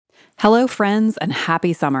Hello, friends, and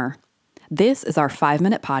happy summer. This is our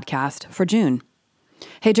 5-minute podcast for June.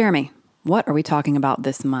 Hey, Jeremy, what are we talking about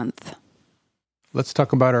this month? Let's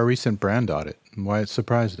talk about our recent brand audit and why it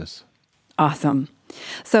surprised us. Awesome.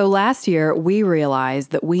 So last year, we realized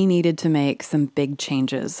that we needed to make some big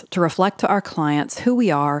changes to reflect to our clients who we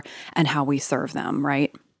are and how we serve them,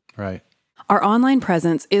 right? Right. Our online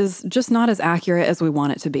presence is just not as accurate as we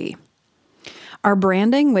want it to be. Our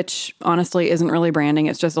branding, which honestly isn't really branding,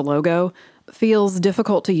 it's just a logo, feels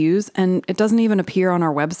difficult to use, and it doesn't even appear on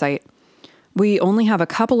our website. We only have a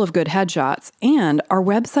couple of good headshots, and our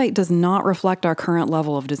website does not reflect our current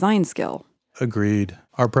level of design skill. Agreed.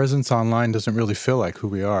 Our presence online doesn't really feel like who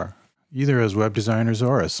we are, either as web designers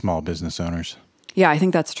or as small business owners. Yeah, I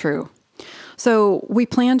think that's true. So we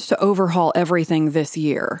planned to overhaul everything this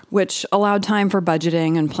year, which allowed time for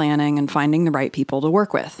budgeting and planning and finding the right people to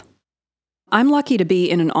work with. I'm lucky to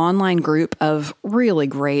be in an online group of really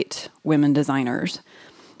great women designers.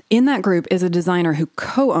 In that group is a designer who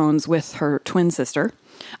co-owns with her twin sister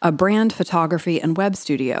a brand photography and web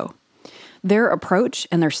studio. Their approach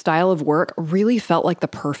and their style of work really felt like the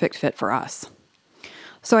perfect fit for us.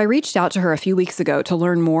 So I reached out to her a few weeks ago to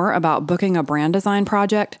learn more about booking a brand design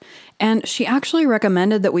project, and she actually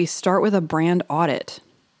recommended that we start with a brand audit.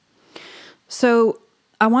 So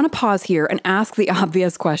I want to pause here and ask the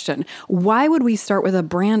obvious question. Why would we start with a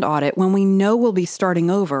brand audit when we know we'll be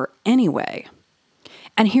starting over anyway?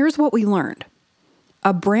 And here's what we learned.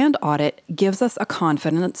 A brand audit gives us a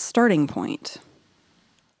confident starting point.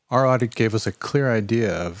 Our audit gave us a clear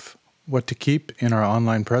idea of what to keep in our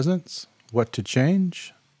online presence, what to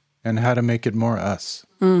change, and how to make it more us.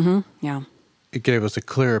 Yeah. It gave us a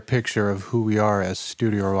clearer picture of who we are as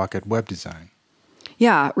Studio Rocket Web Design.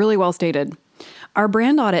 Yeah, really well stated. Our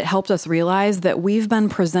brand audit helped us realize that we've been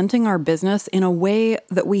presenting our business in a way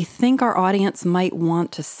that we think our audience might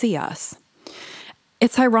want to see us.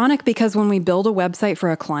 It's ironic because when we build a website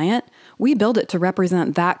for a client, we build it to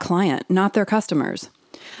represent that client, not their customers.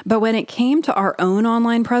 But when it came to our own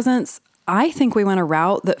online presence, I think we went a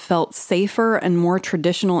route that felt safer and more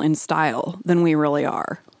traditional in style than we really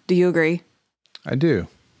are. Do you agree? I do.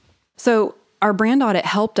 So our brand audit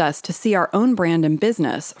helped us to see our own brand and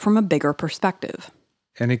business from a bigger perspective.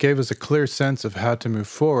 And it gave us a clear sense of how to move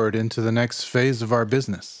forward into the next phase of our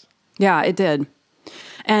business. Yeah, it did.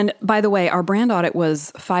 And by the way, our brand audit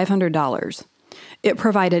was $500. It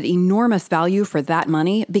provided enormous value for that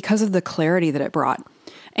money because of the clarity that it brought.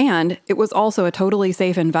 And it was also a totally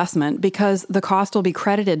safe investment because the cost will be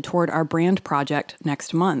credited toward our brand project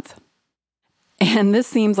next month. And this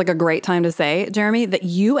seems like a great time to say, Jeremy, that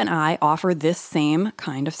you and I offer this same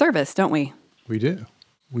kind of service, don't we? We do.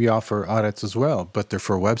 We offer audits as well, but they're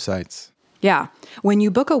for websites. Yeah. When you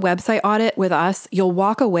book a website audit with us, you'll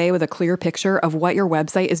walk away with a clear picture of what your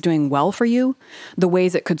website is doing well for you, the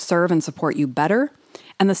ways it could serve and support you better,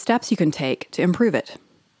 and the steps you can take to improve it.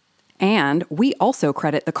 And we also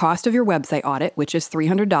credit the cost of your website audit, which is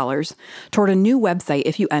 $300, toward a new website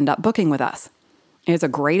if you end up booking with us. It's a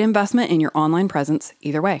great investment in your online presence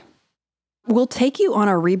either way. We'll take you on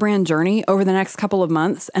our rebrand journey over the next couple of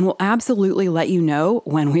months, and we'll absolutely let you know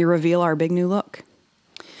when we reveal our big new look.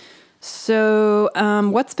 So,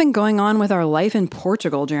 what's been going on with our life in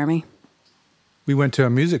Portugal, Jeremy? We went to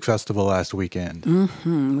a music festival last weekend.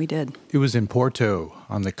 We did. It was in Porto,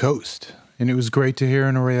 on the coast, and it was great to hear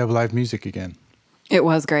an array of live music again. It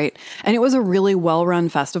was great. And it was a really well-run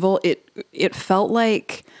festival. It felt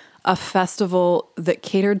like a festival that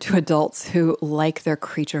catered to adults who like their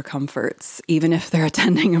creature comforts, even if they're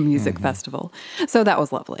attending a music festival. So that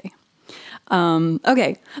was lovely.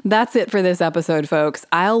 Okay, that's it for this episode, folks.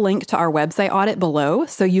 I'll link to our website audit below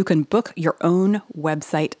so you can book your own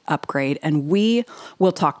website upgrade, and we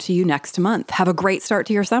will talk to you next month. Have a great start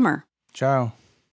to your summer. Ciao.